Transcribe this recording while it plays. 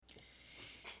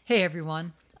Hey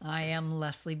everyone, I am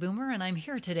Leslie Boomer and I'm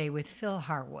here today with Phil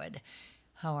Harwood.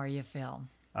 How are you, Phil?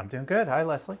 I'm doing good. Hi,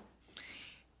 Leslie.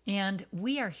 And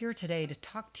we are here today to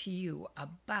talk to you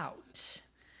about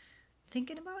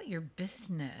thinking about your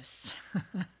business.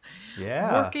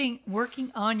 Yeah.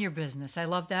 working on your business. I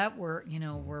love that. We're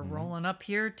hmm rolling up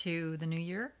here to the new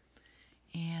year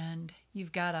and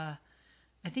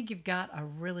I think you've got a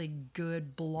really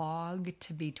good blog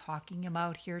to be talking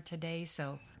about here today,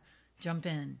 so jump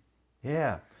in.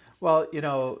 Yeah. Well,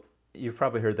 you've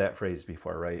probably heard that phrase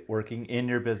before, right? Working in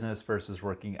your business versus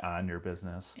working on your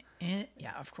business. And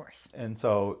yeah, of course. And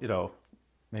so,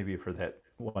 maybe you've heard that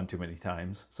one too many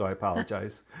times, so I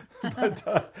apologize.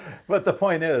 But the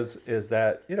point is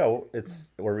that,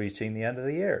 it's we're reaching the end of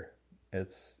the year.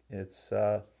 It's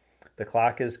the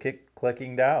clock is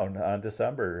clicking down on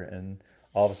December, and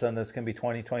all of a sudden it's going to be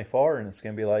 2024, and it's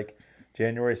going to be like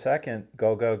January 2nd,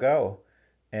 go go go.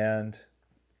 And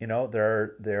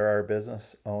there are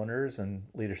business owners and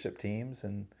leadership teams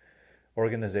and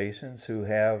organizations who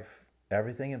have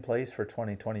everything in place for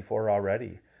 2024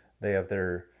 already. They have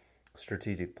their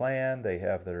strategic plan, they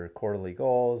have their quarterly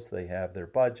goals, they have their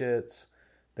budgets,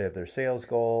 they have their sales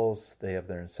goals, they have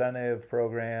their incentive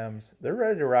programs. They're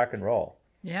ready to rock and roll.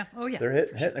 Yeah. Oh yeah. They're For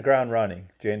hitting sure. the ground running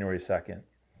January 2nd.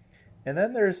 And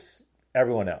then there's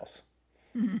everyone else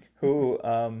who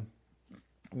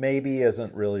maybe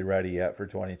isn't really ready yet for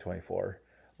 2024,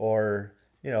 or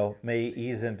may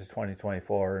ease into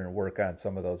 2024 and work on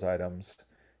some of those items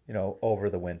over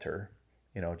the winter,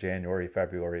 January,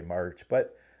 February, March.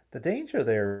 But the danger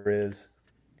there is,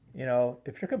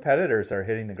 if your competitors are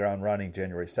hitting the ground running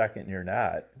January 2nd and you're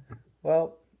not,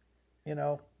 well,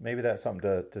 maybe that's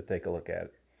something to take a look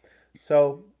at.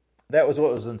 So that was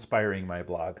what was inspiring my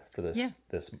blog for Yeah.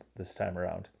 this time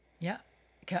around. Yeah.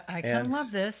 I kind of And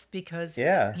love this because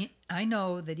yeah. I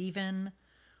know that even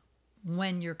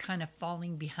when you're kind of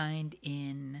falling behind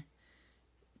in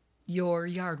your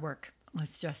yard work,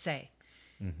 let's just say,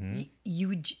 hmm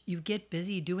you get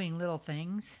busy doing little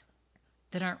things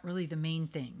that aren't really the main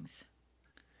things.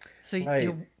 So Right.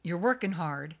 you're working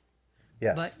hard,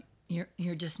 but Yes.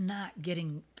 you're just not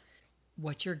getting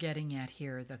what you're getting at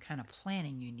here, the kind of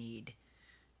planning you need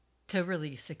to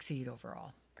really succeed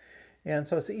overall. And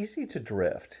so it's easy to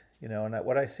drift, and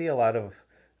what I see a lot of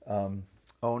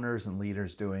owners and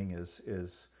leaders doing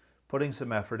is putting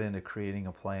some effort into creating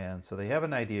a plan. So they have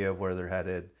an idea of where they're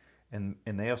headed, and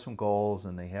they have some goals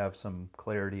and they have some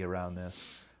clarity around this.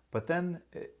 But then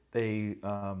they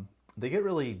get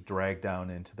really dragged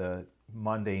down into the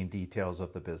mundane details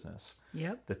of the business,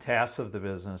 Yep. the tasks of the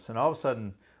business, and all of a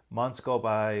sudden months go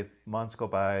by,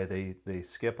 they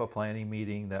skip a planning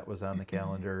meeting that was on the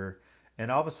calendar, and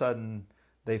all of a sudden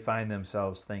they find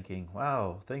themselves thinking,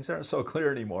 wow, things aren't so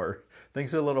clear anymore.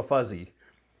 Things are a little fuzzy.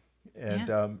 Yeah.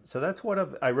 And so that's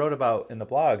what I wrote about in the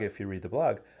blog. If you read the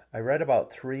blog, I read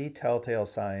about three telltale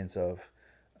signs of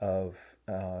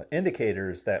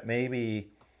indicators that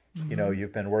maybe Hmm.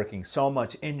 you've been working so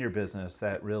much in your business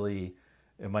that really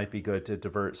it might be good to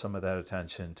divert some of that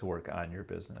attention to work on your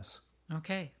business.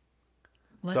 Okay.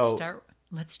 Let's So start.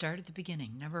 Let's start at the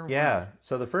beginning. Number one. yeah,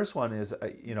 so the first one is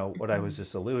what I was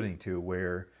just alluding to,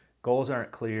 where goals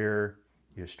aren't clear.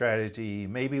 Your strategy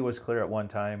maybe was clear at one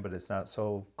time, but it's not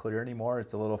so clear anymore.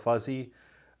 It's a little fuzzy.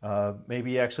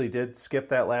 Maybe you actually did skip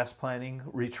that last planning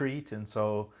retreat, and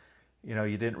so you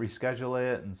didn't reschedule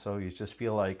it, and so you just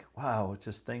feel like, wow, it's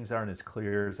just things aren't as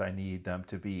clear as I need them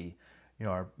to be.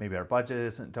 Maybe our budget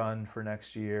isn't done for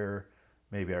next year.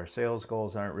 Maybe our sales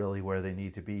goals aren't really where they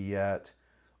need to be yet,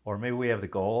 or maybe we have the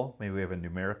goal, maybe we have a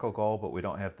numerical goal, but we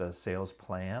don't have the sales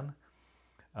plan.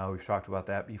 We've talked about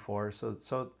that before. So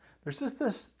there's just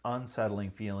this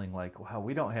unsettling feeling like, wow,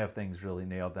 we don't have things really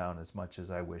nailed down as much as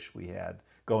I wish we had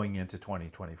going into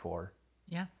 2024.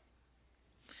 Yeah.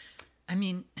 I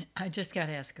mean, I just got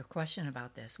to ask a question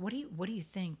about this. What do you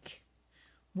think?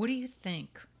 What do you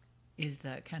think is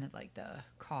the kind of like the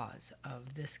cause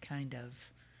of this kind of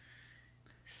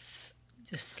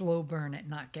just slow burn at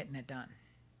not getting it done?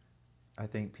 I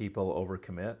think people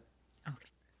overcommit. Okay.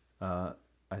 Uh,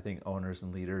 I think owners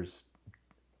and leaders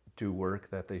do work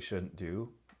that they shouldn't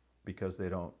do because they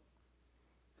don't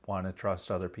want to trust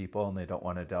other people and they don't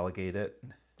want to delegate it,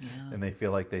 Yeah. and they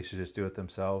feel like they should just do it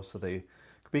themselves.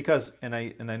 Because and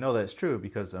I know that's true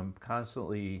because I'm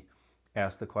constantly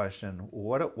asked the question,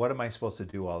 what am I supposed to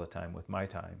do all the time with my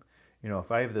time?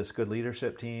 If I have this good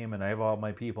leadership team and I have all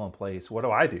my people in place, what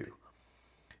do I do?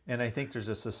 And I think there's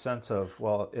just a sense of,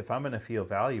 well, if I'm going to feel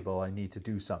valuable, I need to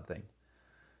do something.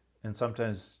 And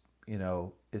sometimes,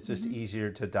 it's just Hmm. easier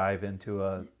to dive into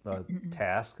a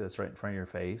task that's right in front of your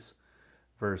face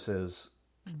versus,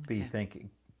 be Okay. thinking,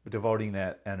 devoting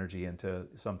that energy into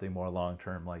something more long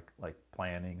term, like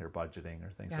planning or budgeting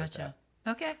or things like Gotcha.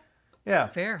 that. Okay. Yeah.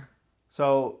 Fair.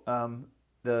 So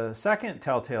the second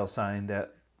telltale sign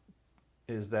that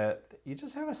is that you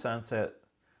just have a sense that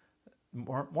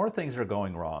more things are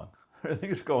going wrong, or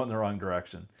things are going the wrong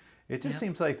direction. It just Yep.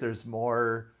 seems like there's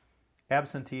more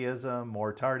absenteeism,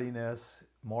 more tardiness,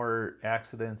 more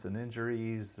accidents and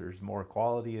injuries. There's more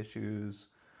quality issues.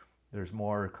 There's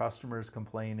more customers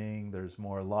complaining. There's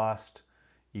more lost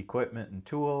equipment and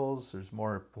tools. There's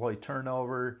more employee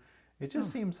turnover. It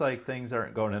just Oh, seems like things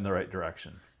aren't going in the right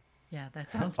direction yeah,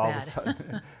 that sounds all of a bad.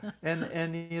 sudden.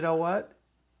 And you know what?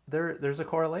 There's a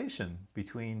correlation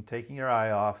between taking your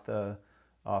eye off the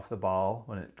ball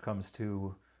when it comes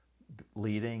to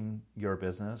leading your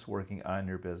business, working on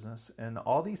your business, and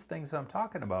all these things that I'm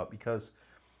talking about. Because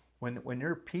when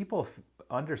your people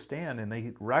understand and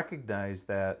they recognize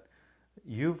that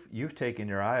you've taken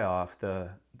your eye off the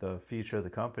future of the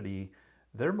company,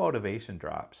 their motivation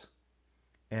drops,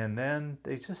 and then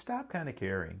they just stop kind of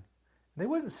caring. They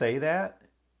wouldn't say that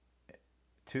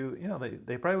to,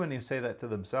 they probably wouldn't even say that to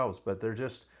themselves, but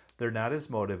they're not as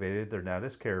motivated, they're not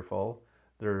as careful,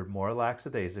 they're more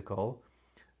lackadaisical,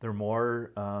 they're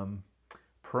more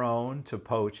prone to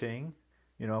poaching.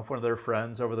 If one of their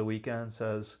friends over the weekend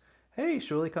says, hey,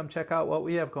 surely come check out what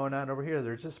we have going on over here,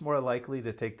 they're just more likely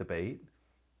to take the bait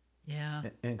Yeah.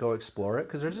 and go explore it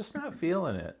because they're just not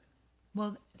feeling it.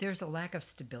 Well, there's a lack of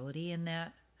stability in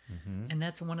that. And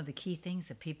that's one of the key things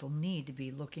that people need to be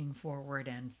looking forward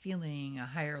and feeling a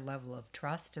higher level of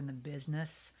trust in the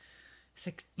business,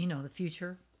 the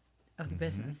future of the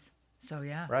business. So,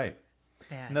 yeah, Right.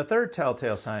 And bad. the third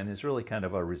telltale sign is really kind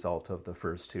of a result of the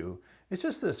first two. It's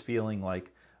just this feeling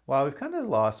like, wow, we've kind of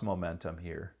lost momentum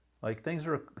here. Like things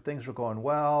were going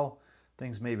well,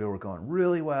 things maybe were going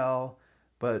really well,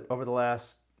 but over the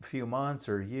last few months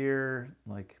or year,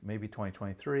 like maybe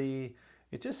 2023,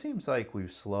 it just seems like we've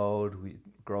slowed.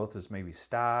 Growth has maybe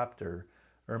stopped, or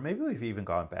maybe we've even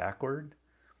gone backward.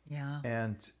 Yeah.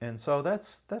 And so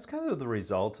that's kind of the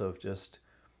result of just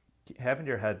having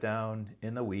your head down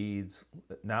in the weeds,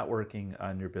 not working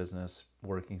on your business,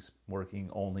 working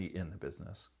only in the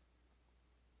business.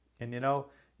 And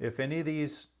if any of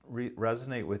these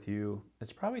resonate with you,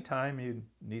 it's probably time you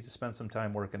need to spend some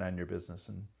time working on your business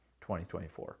in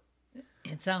 2024.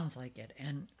 It sounds like it.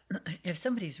 And if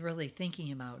somebody's really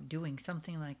thinking about doing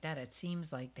something like that, it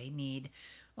seems like they need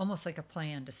almost like a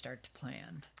plan to start to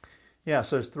plan. Yeah,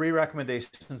 so there's 3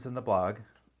 recommendations in the blog.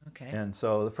 Okay. And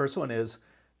so the first one is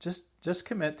just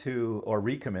commit to, or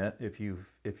recommit if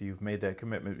you've made that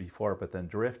commitment before but then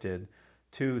drifted,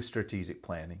 to strategic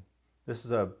planning. This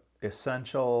is a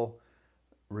essential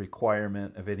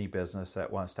requirement of any business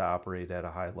that wants to operate at a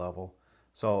high level.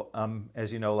 So,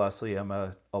 as you know, Leslie, I'm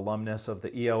a alumnus of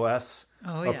the EOS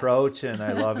Oh, yeah. approach, and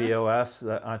I love EOS,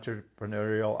 the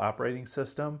Entrepreneurial Operating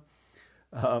System.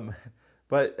 Um,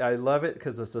 but I love it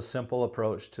because it's a simple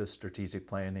approach to strategic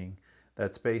planning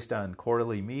that's based on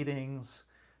quarterly meetings,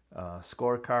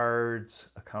 scorecards,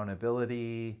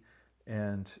 accountability,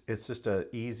 and it's just a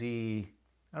easy,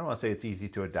 I don't want to say it's easy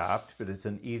to adopt, but it's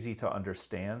an easy to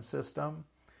understand system.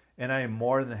 And I am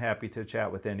more than happy to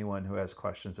chat with anyone who has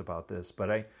questions about this.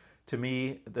 But to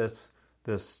me, this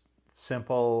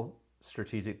simple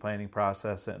strategic planning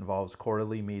process that involves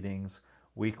quarterly meetings,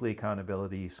 weekly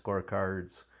accountability,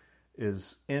 scorecards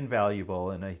is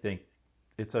invaluable. And I think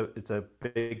it's a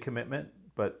big commitment,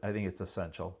 but I think it's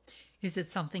essential. Is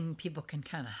it something people can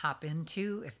kind of hop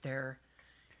into if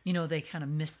they kind of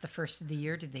missed the first of the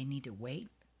year? Do they need to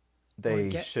wait? They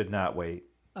should not wait.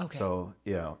 Okay. So,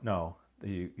 no.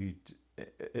 You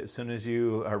as soon as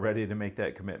you are ready to make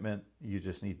that commitment, you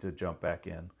just need to jump back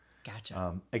in.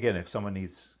 Gotcha. Again, if someone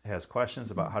has questions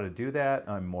about how to do that,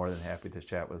 I'm more than happy to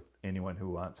chat with anyone who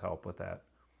wants help with that.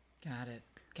 Got it.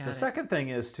 The second thing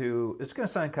is it's going to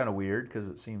sound kind of weird because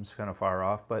it seems kind of far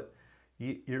off, but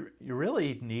you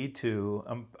really need to,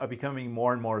 I'm becoming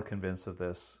more and more convinced of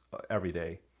this every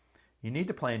day. You need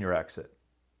to plan your exit.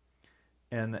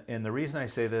 And the reason I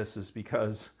say this is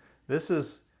because this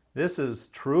is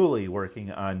truly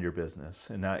working on your business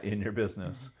and not in your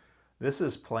business. Mm-hmm. This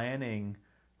is planning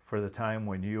for the time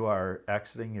when you are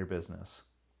exiting your business.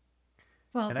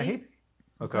 Well, and I hate.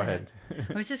 Oh, go ahead.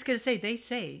 I was just going to say, they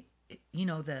say,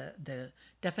 the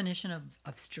definition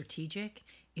of strategic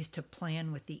is to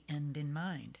plan with the end in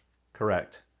mind.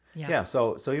 Correct. Yeah. Yeah.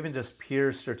 So even just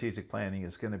pure strategic planning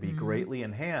is going to be greatly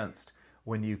enhanced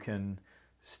when you can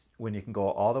go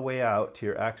all the way out to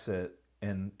your exit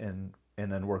and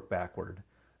then work backward.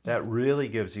 That really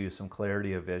gives you some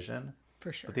clarity of vision.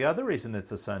 For sure. But the other reason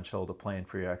it's essential to plan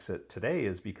for your exit today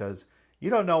is because you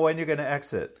don't know when you're going to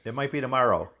exit. It might be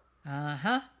tomorrow.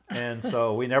 Uh-huh. And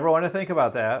so we never want to think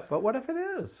about that. But what if it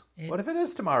is? What if it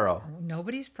is tomorrow?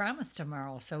 Nobody's promised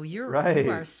tomorrow. So you Right.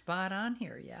 are spot on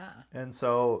here. Yeah. And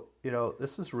so,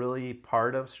 this is really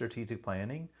part of strategic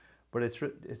planning, but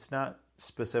it's not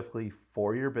specifically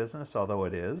for your business, although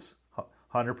it is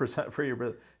 100% for your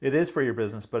business. It is for your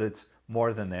business, but it's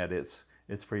more than that. It's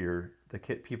for the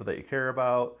people that you care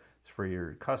about. It's for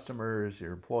your customers,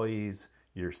 your employees,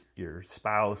 your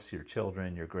spouse, your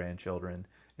children, your grandchildren.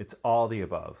 It's all the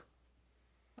above.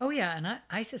 Oh, yeah. And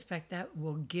I suspect that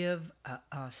will give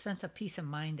a sense of peace of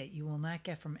mind that you will not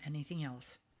get from anything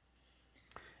else.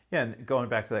 Yeah, and going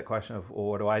back to that question of, well,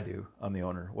 what do I do? I'm the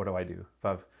owner. What do I do? If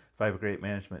I have a great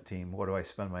management team, what do I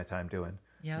spend my time doing?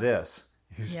 Yeah. This.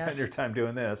 You spend Yes. your time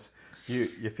doing this.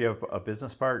 If you have a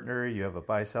business partner, you have a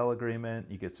buy-sell agreement,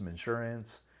 you get some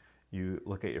insurance, you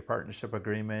look at your partnership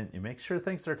agreement, you make sure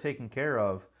things are taken care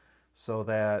of so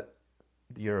that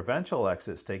your eventual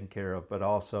exit's taken care of, but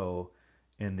also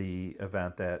in the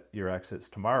event that your exit's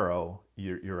tomorrow,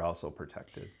 you're also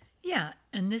protected. Yeah.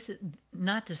 And this is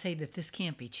not to say that this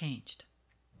can't be changed.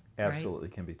 Absolutely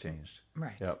can be changed.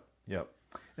 Right. Yep.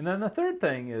 And then the third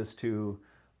thing is to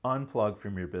unplug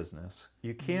from your business.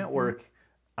 You can't work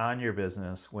on your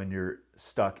business when you're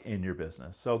stuck in your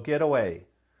business. So get away.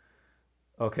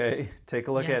 Okay? Take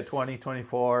a look at Yes.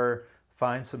 2024.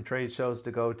 Find some trade shows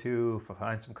to go to.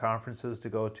 Find some conferences to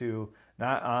go to.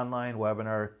 Not online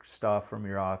webinar stuff from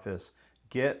your office.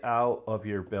 Get out of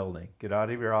your building. Get out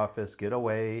of your office. Get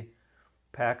away.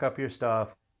 Pack up your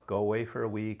stuff. Go away for a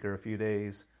week or a few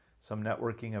days. Some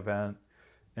networking event.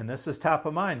 And this is top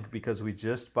of mind because we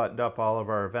just buttoned up all of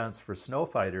our events for Snow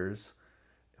Fighters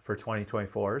for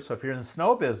 2024. So if you're in the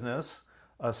snow business,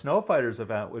 a Snow Fighters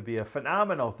event would be a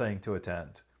phenomenal thing to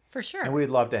attend. For sure. And we'd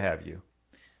love to have you.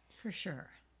 For sure.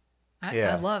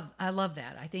 Yeah. I love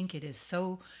that. I think it is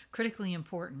so critically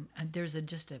important. And there's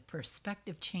just a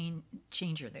perspective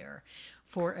changer there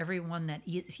for everyone that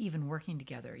is even working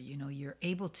together. You're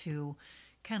able to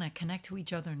kind of connect to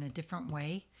each other in a different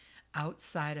way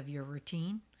outside of your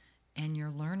routine, and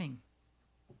you're learning.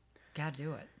 Got to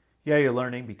do it. Yeah, you're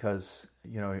learning because,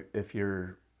 if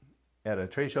you're at a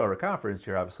trade show or a conference,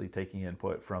 you're obviously taking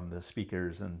input from the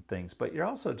speakers and things, but you're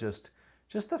also just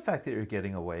the fact that you're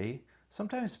getting away.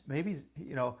 Sometimes maybe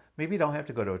you don't have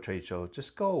to go to a trade show.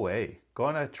 Just go away. Go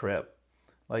on a trip.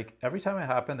 Like every time I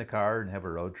hop in the car and have a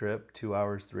road trip, 2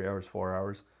 hours, 3 hours, 4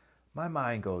 hours, my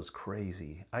mind goes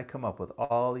crazy. I come up with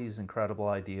all these incredible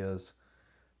ideas.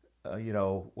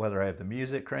 Whether I have the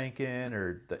music cranking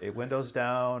or the windows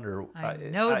down, or I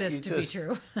know this to be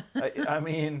true.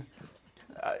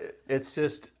 It's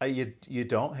just you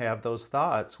don't have those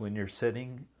thoughts when you're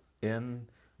sitting in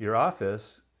your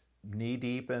office knee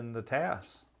deep in the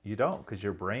tasks. You don't, because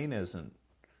your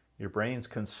brain's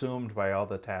consumed by all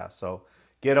the tasks. So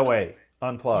get away,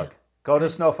 unplug, go to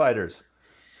Snow Fighters.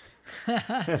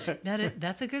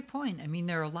 That's a good point. I mean,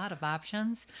 there are a lot of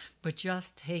options, but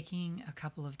just taking a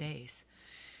couple of days,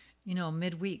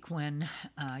 midweek when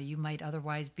you might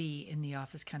otherwise be in the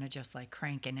office, kind of just like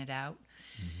cranking it out,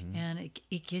 and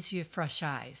it gives you fresh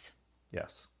eyes.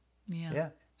 Yes. Yeah.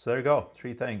 So there you go.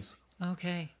 3 things.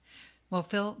 Okay. Well,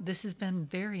 Phil, this has been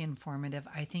very informative.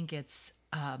 I think it's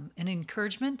an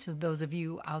encouragement to those of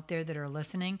you out there that are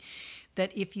listening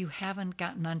that if you haven't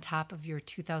gotten on top of your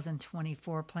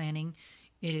 2024 planning,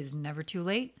 it is never too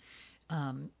late.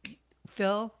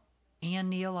 Phil and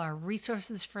Neil are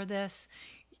resources for this,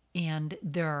 and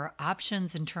there are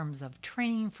options in terms of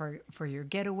training for your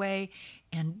getaway.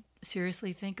 And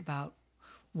seriously think about,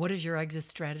 what does your exit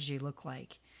strategy look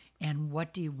like? And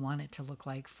what do you want it to look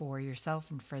like for yourself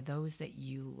and for those that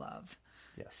you love?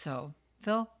 Yes. So,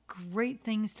 Phil, great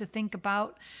things to think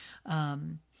about.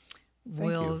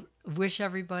 We'll wish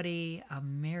everybody a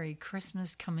Merry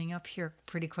Christmas coming up here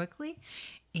pretty quickly.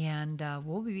 And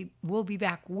we'll be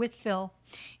back with Phil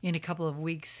in a couple of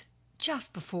weeks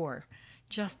just before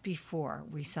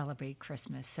we celebrate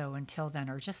Christmas. So until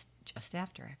then, or just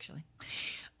after, actually.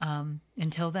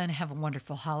 Until then, have a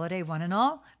wonderful holiday, one and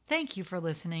all. Thank you for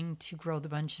listening to Grow the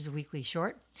Bunches Weekly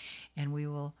Short, and we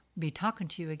will be talking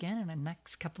to you again in the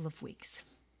next couple of weeks.